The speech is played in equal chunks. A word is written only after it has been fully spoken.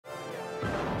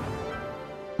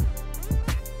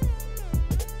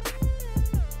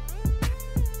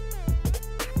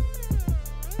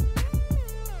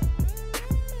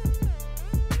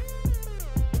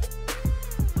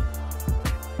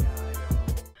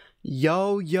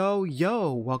Yo, yo,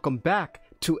 yo, welcome back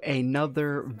to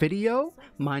another video.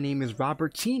 My name is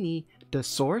Robertini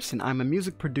De'Source and I'm a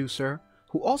music producer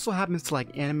who also happens to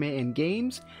like anime and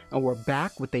games, and we're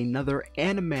back with another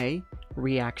anime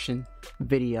reaction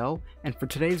video. And for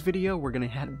today's video, we're gonna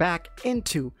head back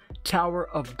into Tower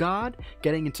of God,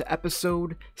 getting into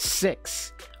episode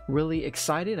 6. Really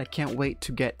excited, I can't wait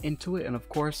to get into it, and of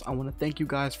course I want to thank you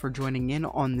guys for joining in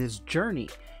on this journey.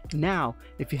 Now,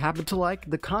 if you happen to like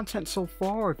the content so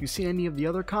far, or if you've seen any of the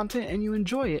other content and you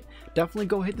enjoy it, definitely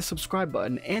go hit the subscribe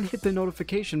button and hit the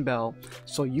notification bell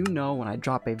so you know when I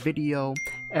drop a video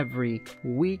every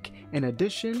week. In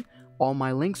addition, all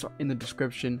my links are in the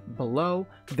description below.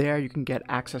 There you can get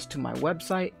access to my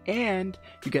website and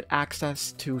you get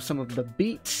access to some of the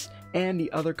beats and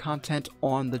the other content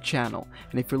on the channel.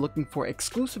 And if you're looking for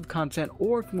exclusive content,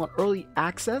 or if you want early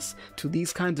access to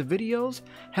these kinds of videos,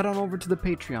 head on over to the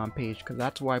Patreon page, because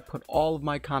that's where I put all of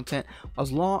my content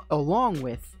along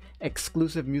with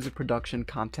exclusive music production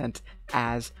content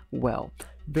as well.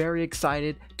 Very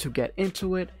excited to get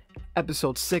into it.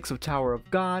 Episode 6 of Tower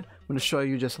of God. I'm going to show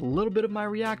you just a little bit of my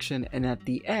reaction, and at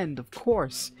the end, of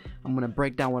course, I'm going to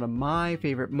break down one of my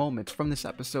favorite moments from this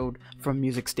episode from a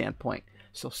music standpoint.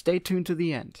 So stay tuned to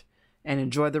the end and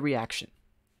enjoy the reaction.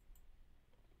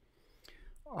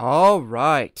 All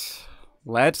right,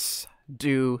 let's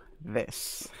do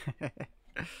this.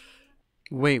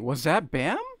 Wait, was that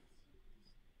Bam?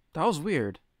 That was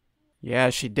weird.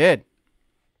 Yeah, she did.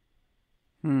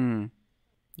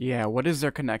 Yeah, what is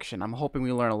their connection? I'm hoping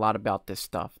we learn a lot about this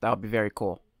stuff. That would be very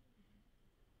cool.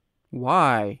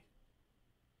 Why?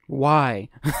 Why?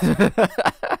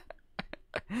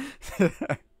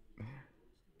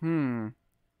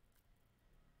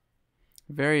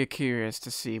 Very curious to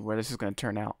see where this is going to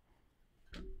turn out.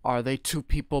 Are they two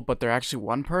people, but they're actually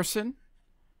one person?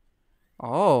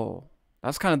 Oh,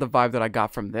 that's kind of the vibe that I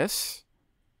got from this.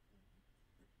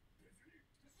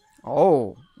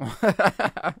 Oh.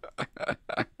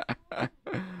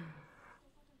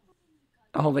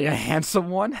 Only a handsome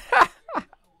one?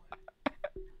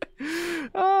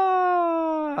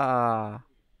 Ah.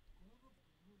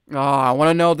 Oh, I want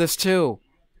to know this too.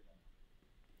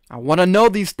 I want to know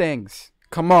these things.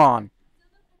 Come on.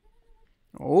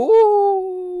 Ooh.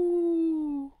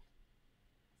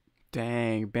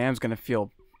 Dang, Bam's gonna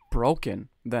feel broken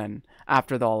then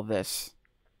after all of this.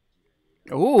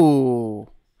 Ooh.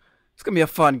 It's gonna be a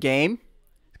fun game.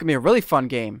 It's gonna be a really fun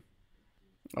game.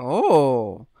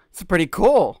 Oh, it's pretty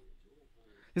cool.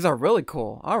 These are really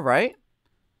cool. Alright.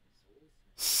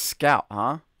 Scout,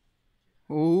 huh?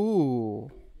 Ooh.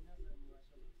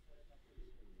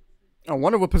 I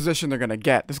wonder what position they're gonna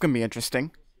get. This is gonna be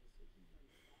interesting.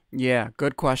 Yeah,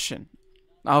 good question.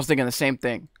 I was thinking the same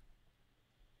thing.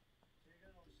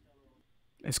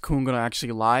 Is Kun gonna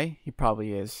actually lie? He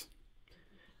probably is.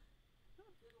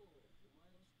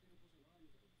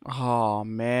 Oh,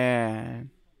 man.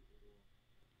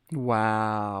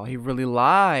 Wow, he really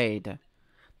lied.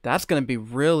 That's gonna be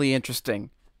really interesting.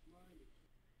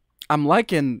 I'm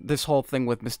liking this whole thing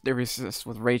with Mysteriousness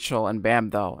with Rachel and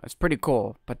Bam, though. It's pretty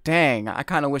cool. But dang, I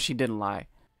kind of wish he didn't lie.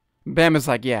 Bam is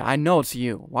like, yeah, I know it's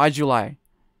you. Why'd you lie?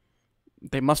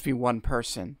 They must be one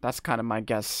person. That's kind of my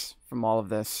guess from all of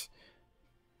this.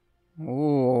 Ooh.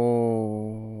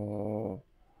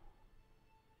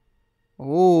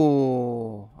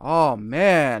 Ooh. Oh,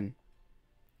 man.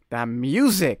 That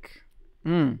music.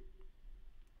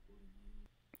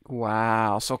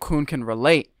 Wow. So Kun can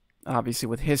relate. Obviously,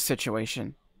 with his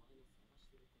situation.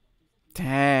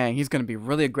 Dang, he's going to be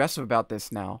really aggressive about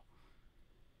this now.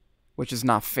 Which is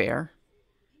not fair.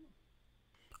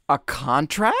 A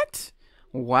contract?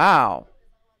 Wow.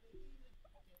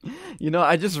 You know,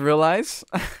 I just realized.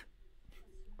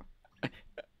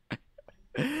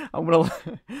 I'm going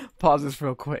to pause this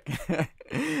real quick.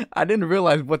 I didn't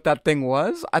realize what that thing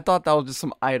was. I thought that was just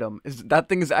some item. That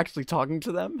thing is actually talking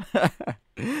to them?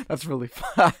 That's really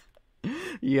fun.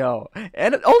 Yo,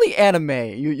 and only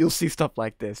anime you'll see stuff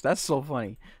like this. That's so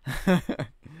funny.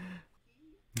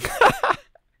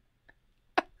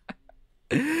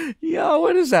 Yo,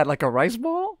 what is that? Like a rice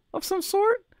ball of some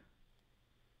sort?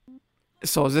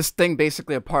 So is this thing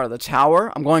basically a part of the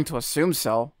tower? I'm going to assume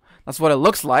so. That's what it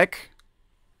looks like.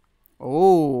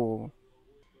 Oh.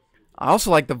 I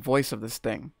also like the voice of this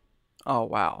thing. Oh,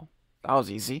 wow. That was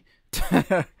easy.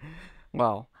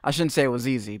 Well, I shouldn't say it was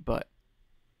easy, but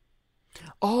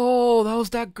oh, that was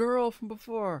that girl from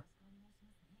before.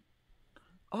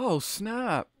 Oh,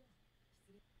 snap.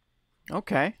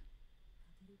 Okay.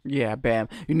 Yeah, Bam.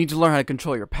 You need to learn how to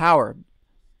control your power.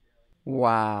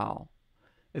 Wow.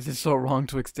 Is it so wrong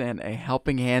to extend a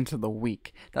helping hand to the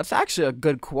weak? That's actually a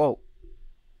good quote.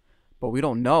 But we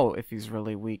don't know if he's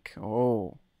really weak.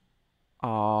 Oh.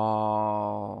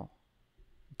 Oh.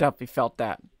 Definitely felt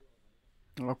that.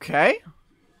 Okay.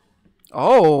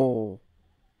 Oh.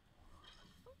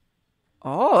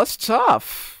 Oh, that's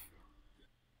tough.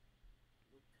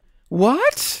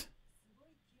 What?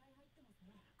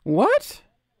 What?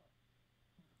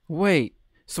 Wait.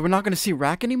 So we're not going to see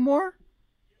Rack anymore?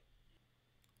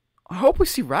 I hope we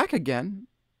see Rack again.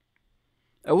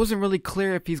 It wasn't really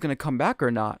clear if he's going to come back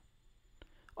or not.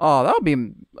 Oh, that would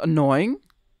be annoying.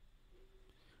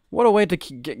 What a way to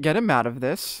get him out of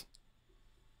this.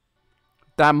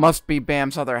 That must be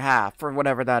Bam's other half, or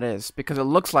whatever that is, because it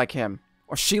looks like him.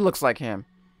 Or she looks like him.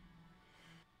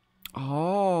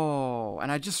 Oh,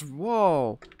 and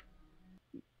whoa.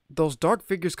 Those dark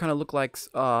figures kind of look like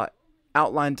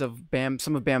outlines of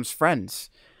some of Bam's friends.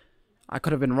 I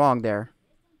could have been wrong there.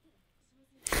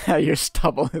 Your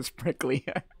stubble is prickly.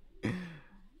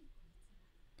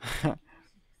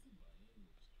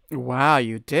 Wow,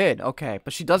 you did. Okay,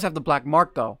 but she does have the black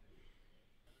mark, though.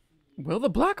 Will the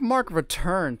black mark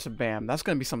return to Bam? That's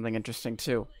going to be something interesting,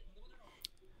 too.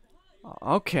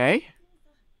 Okay.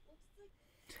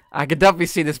 I could definitely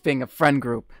see this being a friend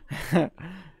group.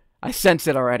 I sense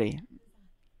it already.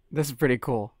 This is pretty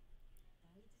cool.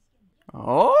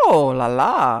 Oh, la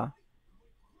la.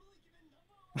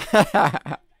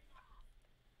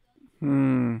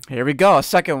 Here we go, a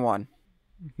second one.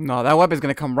 No, that weapon's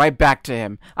gonna come right back to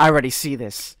him. I already see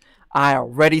this. I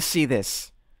already see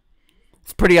this.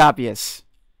 It's pretty obvious.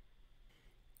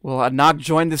 Will Anak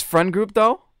join this friend group,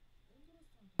 though?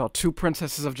 Oh, two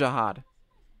princesses of Jihad.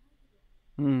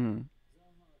 Oh,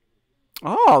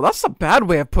 that's a bad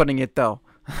way of putting it, though.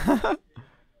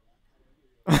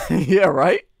 Yeah,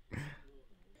 right?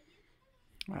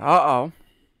 Uh-oh.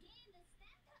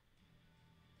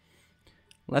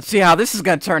 Let's see how this is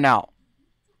gonna turn out.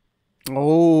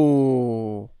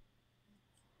 Oh.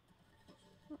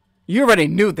 You already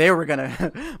knew they were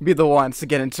gonna be the ones to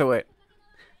get into it.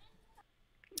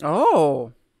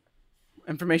 Oh.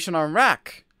 Information on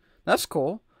Rack. That's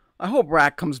cool. I hope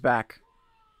Rack comes back.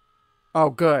 Oh,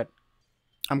 good.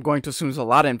 I'm going to assume there's a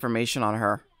lot of information on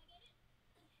her.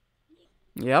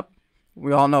 Yep.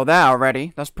 We all know that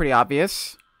already. That's pretty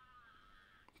obvious.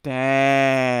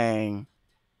 Dang.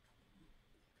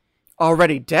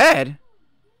 Already dead?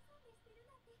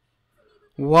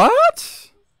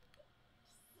 What?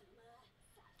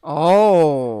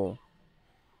 Oh.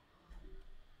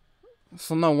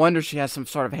 So no wonder she has some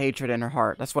sort of hatred in her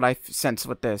heart. That's what I sense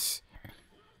with this.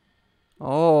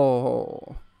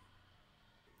 Oh.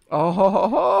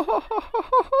 Oh.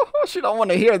 She don't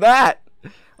want to hear that.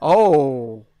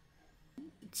 Oh.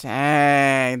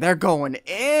 Dang. They're going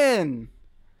in.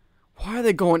 Why are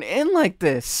they going in like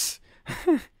this?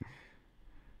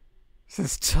 This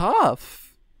is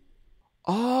tough.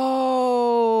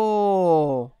 Oh.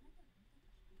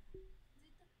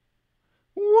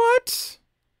 What?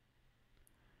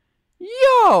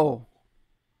 Yo.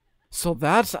 So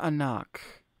that's Anak.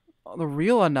 The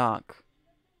real Anak.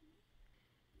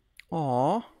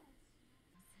 Aw.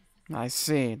 I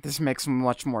see. This makes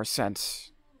much more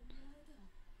sense.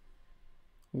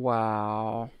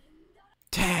 Wow.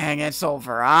 Dang, it's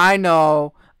over. I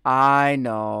know. I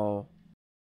know.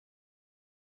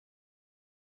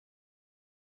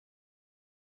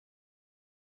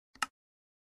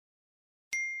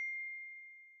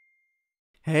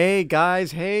 Hey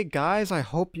guys, I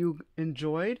hope you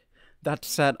enjoyed that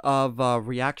set of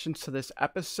reactions to this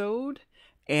episode.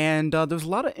 And there's a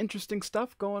lot of interesting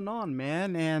stuff going on,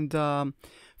 man. And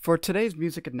for today's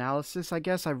music analysis, I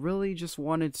guess I really just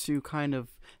wanted to kind of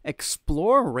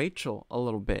explore Rachel a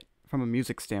little bit from a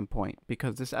music standpoint,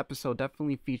 because this episode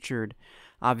definitely featured,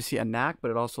 obviously, Anak,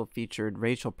 but it also featured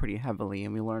Rachel pretty heavily,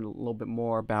 and we learned a little bit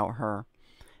more about her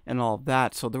and all of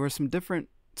that. So there was some different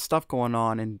stuff going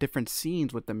on in different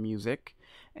scenes with the music,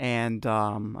 and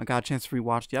I got a chance to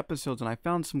rewatch the episodes, and I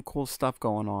found some cool stuff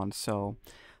going on. So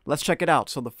let's check it out.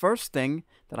 So the first thing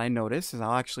that I noticed is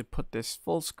I'll actually put this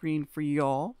full screen for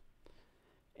y'all,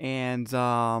 and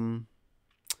I'm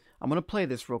gonna play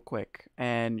this real quick,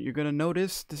 and you're gonna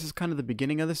notice this is kind of the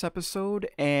beginning of this episode,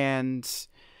 and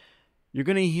you're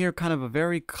gonna hear kind of a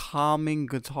very calming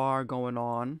guitar going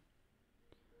on.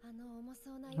 I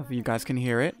don't know if you guys can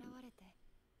hear it.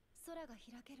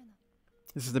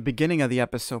 This is the beginning of the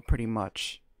episode, pretty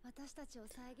much.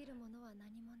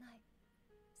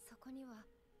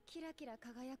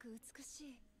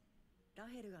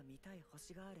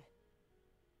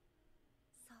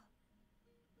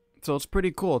 So it's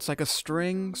pretty cool. It's like a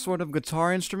string sort of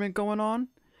guitar instrument going on,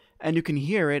 and you can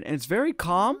hear it, and it's very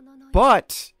calm,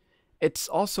 but it's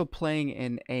also playing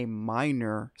in a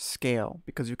minor scale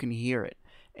because you can hear it.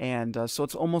 And so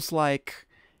it's almost like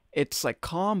it's like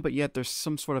calm, but yet there's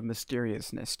some sort of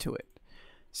mysteriousness to it.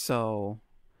 So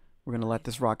we're going to let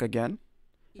this rock again.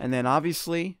 And then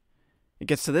obviously it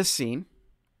gets to this scene.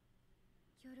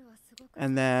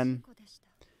 And then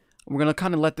we're going to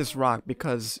kind of let this rock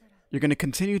because you're going to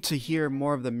continue to hear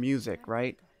more of the music,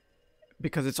 right?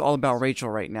 Because it's all about Rachel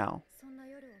right now.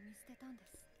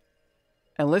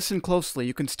 And listen closely.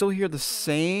 You can still hear the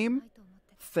same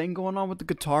thing going on with the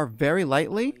guitar very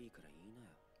lightly.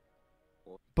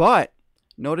 But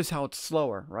notice how it's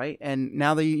slower, right? And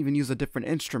now they even use a different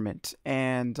instrument.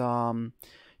 And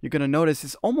you're going to notice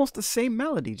it's almost the same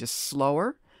melody, just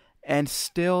slower. And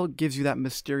still gives you that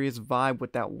mysterious vibe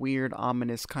with that weird,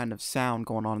 ominous kind of sound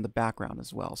going on in the background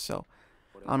as well. So,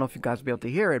 I don't know if you guys will be able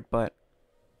to hear it, but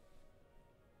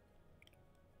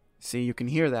see, you can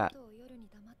hear that.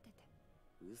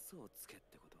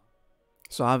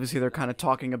 So obviously they're kind of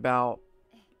talking about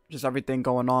just everything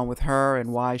going on with her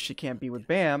and why she can't be with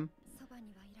Bam.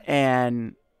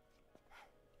 And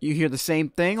you hear the same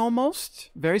thing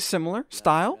almost, very similar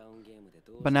style,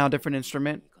 but now different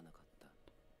instrument.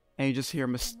 And you just hear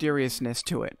mysteriousness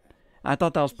to it. And I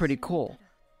thought that was pretty cool.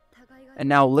 And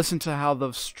now listen to how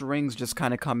the strings just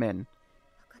kind of come in.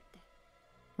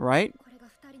 Right?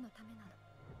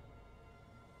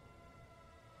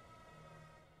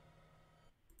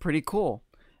 Pretty cool.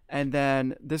 And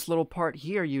then this little part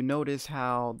here, you notice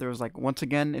how there's like, once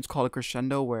again, it's called a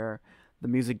crescendo where the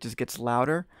music just gets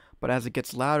louder. But as it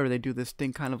gets louder, they do this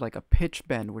thing kind of like a pitch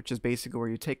bend, which is basically where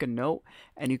you take a note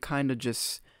and you kind of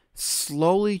just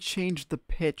slowly change the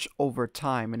pitch over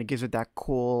time, and it gives it that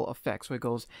cool effect. So it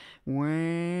goes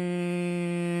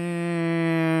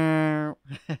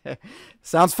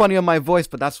sounds funny on my voice,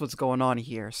 but that's what's going on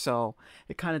here. So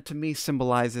it kind of to me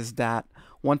symbolizes that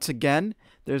once again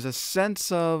there's a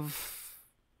sense of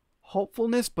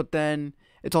hopefulness, but then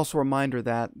it's also a reminder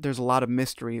that there's a lot of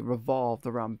mystery revolved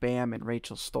around Bam and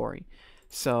Rachel's story.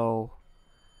 So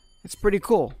it's pretty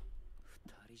cool.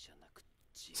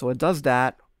 So it does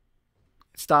that.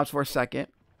 Stops for a second,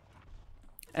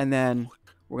 and then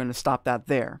we're going to stop that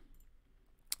there.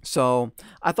 So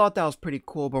I thought that was pretty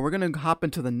cool, but we're going to hop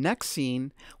into the next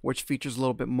scene, which features a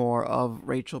little bit more of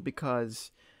Rachel,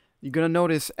 because you're going to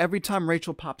notice every time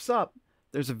Rachel pops up,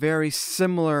 there's a very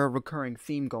similar recurring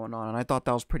theme going on, and I thought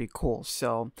that was pretty cool.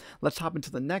 So let's hop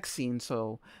into the next scene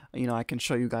so, you know, I can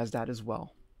show you guys that as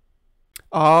well.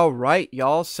 All right,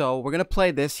 y'all, so we're gonna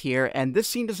play this here, and this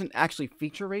scene doesn't actually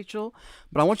feature Rachel,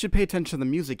 but I want you to pay attention to the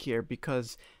music here,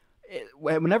 because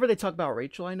whenever they talk about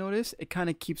Rachel, I notice it kind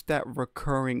of keeps that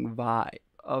recurring vibe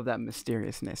of that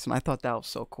mysteriousness, and I thought that was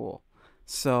so cool.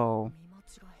 So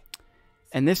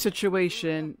in this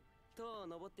situation,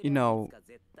 you know,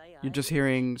 you're just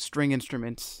hearing string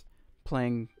instruments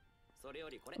playing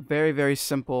very, very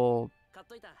simple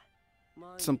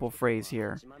phrase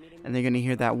here, and they're gonna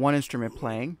hear that one instrument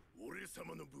playing.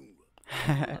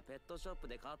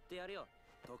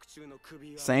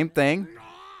 Same thing,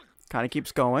 kind of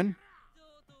keeps going,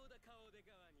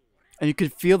 and you can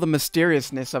feel the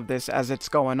mysteriousness of this as it's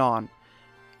going on.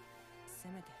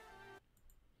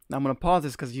 Now I'm gonna pause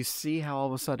this because you see how all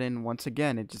of a sudden, once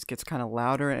again, it just gets kind of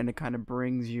louder and it kind of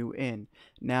brings you in.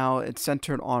 Now it's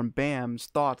centered on Bam's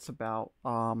thoughts about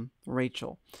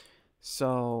Rachel.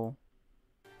 So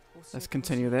let's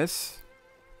continue this.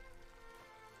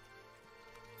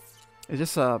 It's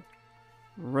just a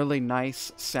really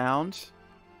nice sound.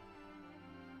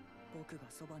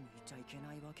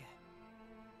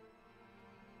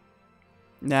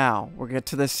 Now, we'll get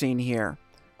to this scene here.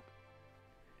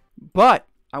 But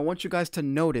I want you guys to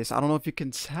notice, I don't know if you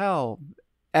can tell,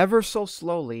 ever so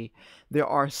slowly, there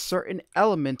are certain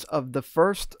elements of the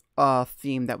first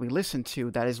theme that we listened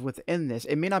to that is within this.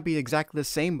 It may not be exactly the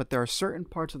same, but there are certain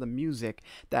parts of the music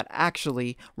that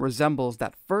actually resembles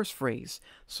that first phrase.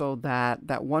 So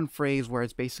that one phrase where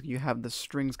it's basically you have the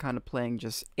strings kind of playing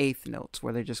just eighth notes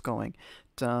where they're just going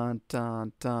dun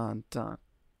dun dun dun,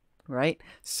 right?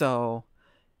 So,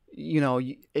 you know,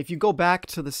 if you go back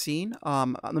to the scene,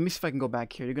 let me see if I can go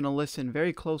back here. You're gonna listen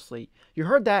very closely. You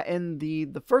heard that in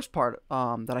the first part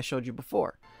that I showed you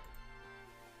before.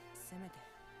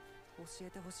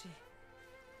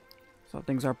 So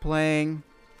things are playing.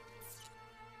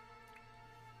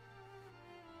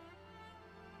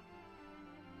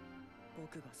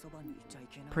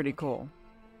 Pretty cool.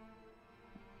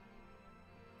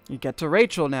 You get to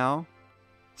Rachel now.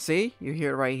 See? You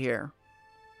hear it right here.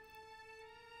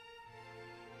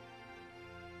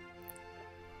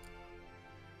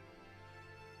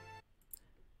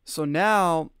 So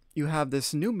now you have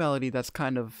this new melody that's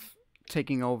kind of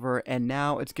taking over, and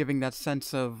now it's giving that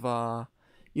sense of,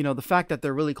 the fact that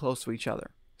they're really close to each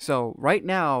other. So right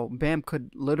now, Bam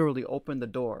could literally open the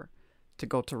door to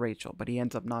go to Rachel, but he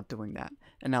ends up not doing that.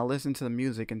 And now listen to the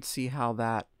music and see how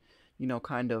that,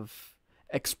 kind of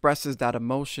expresses that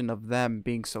emotion of them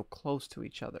being so close to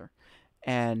each other.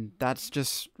 And that's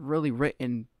just really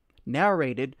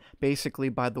narrated basically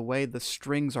by the way the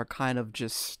strings are kind of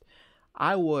just,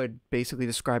 I would basically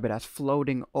describe it as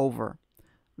floating over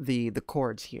the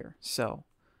chords here. So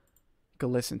go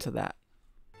listen to that.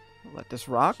 Let this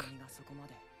rock.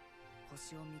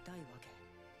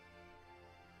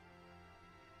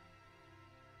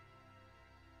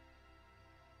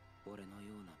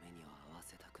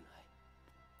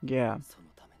 Yeah,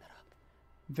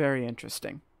 very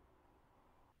interesting.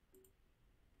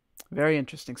 Very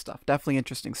interesting stuff. Definitely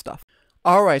interesting stuff.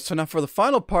 All right, so now for the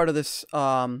final part of this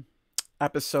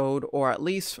episode, or at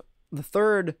least the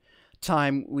third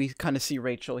time we kind of see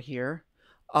Rachel here,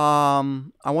 I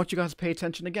want you guys to pay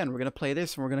attention again. We're going to play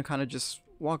this and we're going to kind of just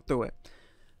walk through it.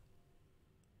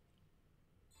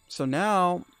 So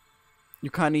now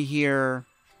you kind of hear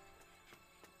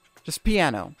just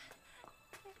piano.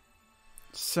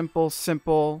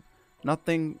 Simple,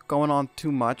 nothing going on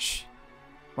too much.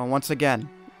 But once again,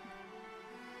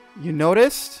 you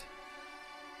noticed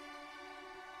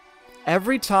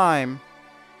every time,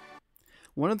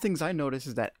 one of the things I noticed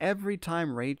is that every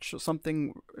time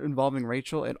something involving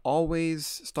Rachel, it always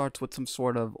starts with some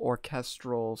sort of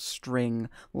orchestral string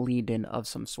lead-in of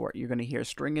some sort. You're going to hear a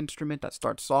string instrument that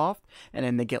starts soft, and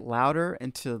then they get louder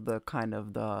into the kind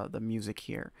of the music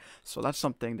here. So that's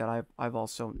something that I've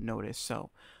also noticed. So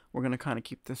we're going to kind of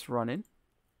keep this running.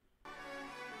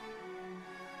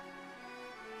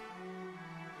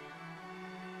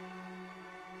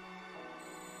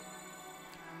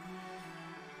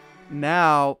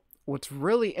 Now, what's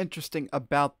really interesting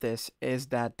about this is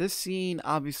that this scene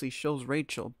obviously shows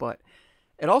Rachel, but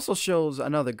it also shows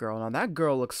another girl. Now, that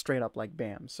girl looks straight up like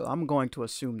Bam, so I'm going to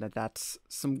assume that that's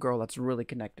some girl that's really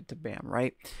connected to Bam,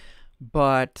 right?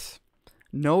 But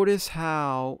notice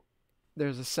how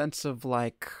there's a sense of,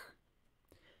 like,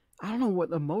 I don't know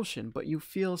what emotion, but you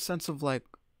feel a sense of, like,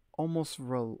 almost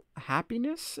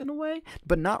happiness in a way,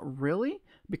 but not really,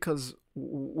 because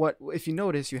what if you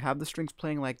notice, you have the strings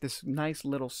playing like this nice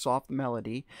little soft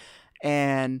melody,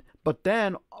 but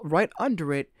then right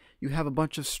under it you have a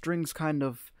bunch of strings kind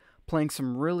of playing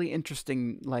some really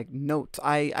interesting like notes.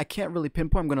 I can't really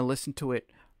pinpoint. I'm going to listen to it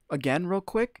again real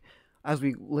quick as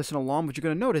we listen along, but you're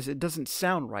going to notice it doesn't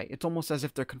sound right. It's almost as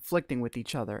if they're conflicting with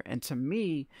each other, and to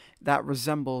me that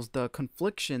resembles the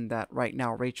confliction that right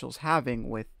now Rachel's having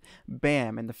with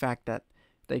Bam, and the fact that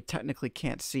they technically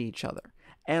can't see each other.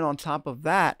 And on top of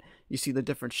that, you see the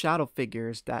different shadow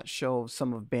figures that show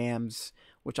some of Bam's,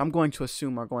 which I'm going to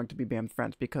assume are going to be Bam's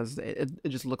friends, because it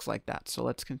just looks like that. So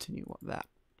let's continue with that.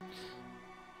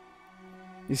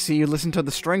 You see, you listen to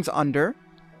the strings under.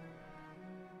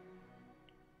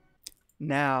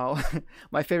 Now,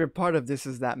 my favorite part of this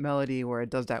is that melody where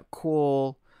it does that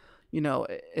cool,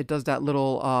 it does that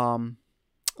little,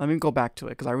 let me go back to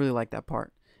it because I really like that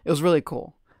part. It was really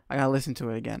cool. I gotta listen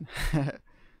to it again.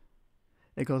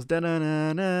 It goes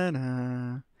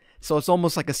da-na-na-na-na. So it's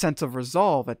almost like a sense of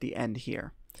resolve at the end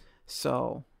here.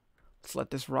 So let's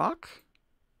let this rock.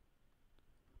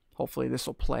 Hopefully this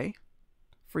will play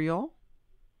for y'all.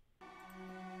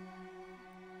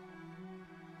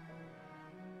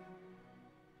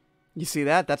 You see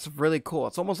that? That's really cool.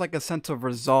 It's almost like a sense of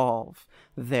resolve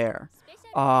there.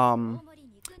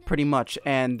 Pretty much.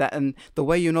 And the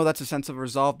way you know that's a sense of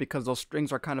resolve, because those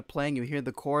strings are kind of playing, you hear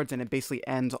the chords, and it basically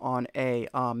ends on a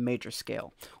major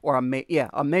scale, or a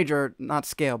major, not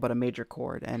scale, but a major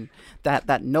chord. And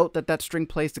that note that string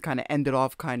plays to kind of end it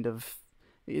off, kind of,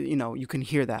 you can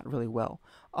hear that really well.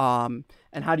 And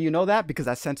how do you know that? Because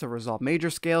that sense of resolve. Major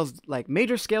scales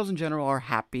in general are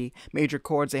happy. Major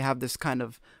chords, they have this kind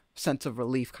of sense of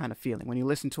relief kind of feeling. When you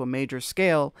listen to a major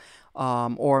scale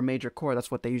or a major chord, that's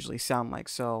what they usually sound like.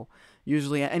 So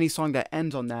usually any song that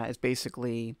ends on that is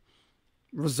basically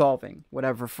resolving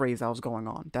whatever phrase that was going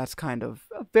on. That's kind of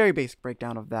a very basic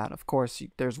breakdown of that. Of course,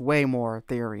 there's way more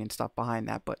theory and stuff behind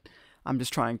that, but I'm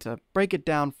just trying to break it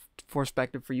down for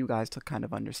perspective for you guys to kind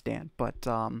of understand. But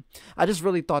I just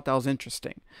really thought that was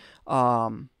interesting.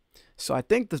 So I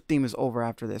think the theme is over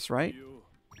after this, right?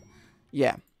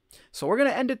 Yeah. So we're going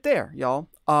to end it there, y'all.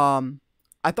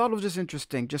 I thought it was just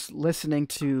interesting just listening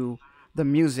to the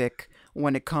music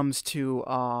when it comes to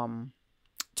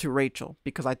Rachel,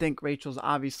 because I think Rachel's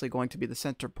obviously going to be the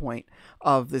center point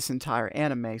of this entire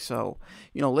anime. So,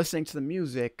 listening to the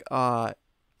music, I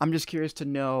I'm just curious to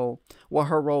know what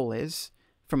her role is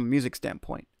from a music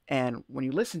standpoint. And when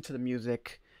you listen to the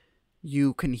music,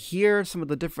 you can hear some of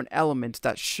the different elements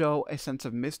that show a sense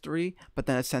of mystery, but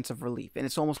then a sense of relief. And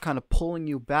it's almost kind of pulling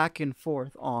you back and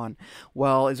forth on,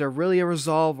 well, is there really a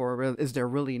resolve, or is there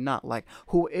really not? Like,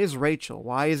 who is Rachel?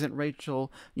 Why isn't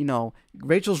Rachel,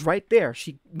 Rachel's right there.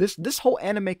 This whole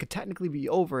anime could technically be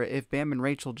over if Bam and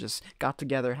Rachel just got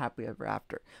together happily ever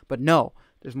after. But no,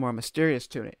 there's more mysterious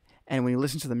to it. And when you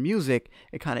listen to the music,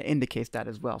 it kind of indicates that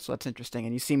as well. So that's interesting.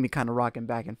 And you see me kind of rocking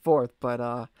back and forth,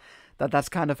 but that's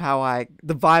kind of how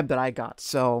the vibe that I got.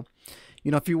 So,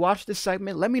 if you watch this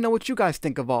segment, let me know what you guys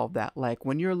think of all of that. Like,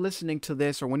 when you're listening to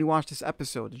this or when you watch this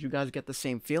episode, did you guys get the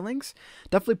same feelings?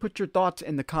 Definitely put your thoughts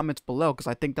in the comments below, because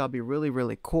I think that'll be really,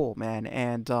 really cool, man.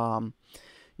 And,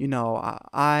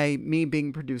 me being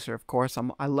a producer, of course,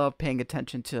 I love paying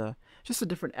attention to just the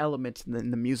different elements in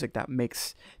the music that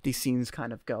makes these scenes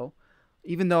kind of go.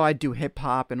 Even though I do hip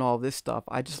hop and all this stuff,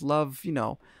 I just love,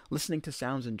 listening to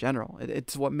sounds in general.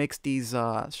 It's what makes these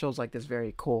shows like this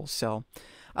very cool. So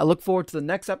I look forward to the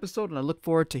next episode, and I look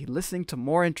forward to listening to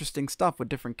more interesting stuff with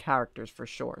different characters for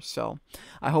sure. So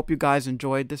I hope you guys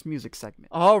enjoyed this music segment.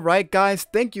 All right, guys,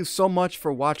 thank you so much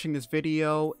for watching this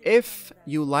video. If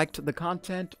you liked the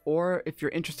content, or if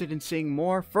you're interested in seeing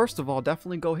more, first of all,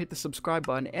 definitely go hit the subscribe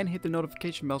button and hit the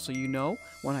notification bell so you know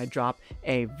when I drop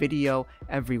a video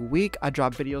every week. I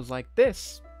drop videos like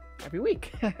this every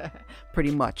week,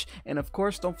 pretty much. And of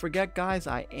course, don't forget, guys,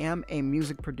 I am a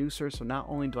music producer, so not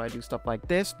only do I do stuff like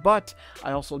this, but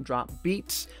I also drop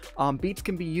beats. Beats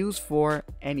can be used for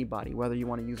anybody, whether you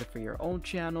want to use it for your own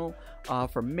channel,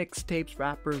 for mixtapes,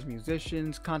 rappers,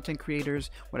 musicians, content creators,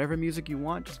 whatever music you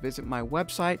want. Just visit my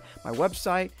website.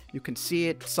 You can see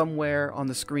it somewhere on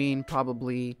the screen.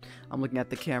 Probably, I'm looking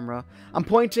at the camera, I'm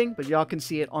pointing, but y'all can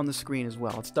see it on the screen as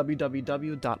well. It's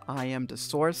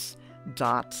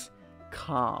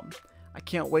www.iamdesource.com. I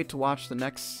can't wait to watch the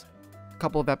next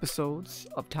couple of episodes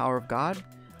of Tower of God.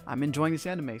 I'm enjoying this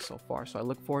anime so far, so I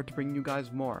look forward to bringing you guys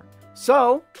more.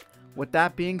 So, with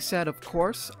that being said, of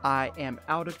course, I am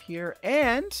out of here.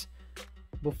 And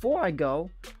before I go,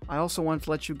 I also want to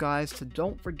let you guys to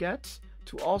don't forget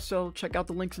to also check out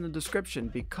the links in the description,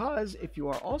 because if you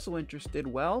are also interested,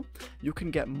 well, you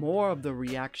can get more of the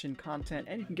reaction content,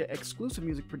 and you can get exclusive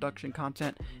music production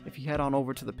content if you head on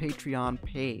over to the Patreon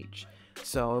page.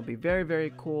 So it'll be very,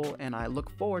 very cool, and I look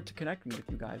forward to connecting with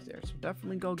you guys there. So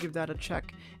definitely go give that a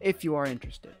check if you are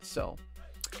interested. So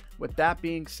with that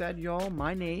being said, y'all,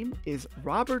 my name is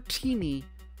Robertini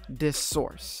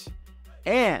De'Source,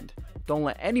 and don't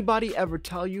let anybody ever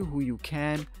tell you who you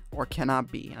can or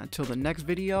cannot be. And until the next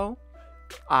video,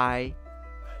 I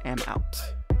am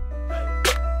out.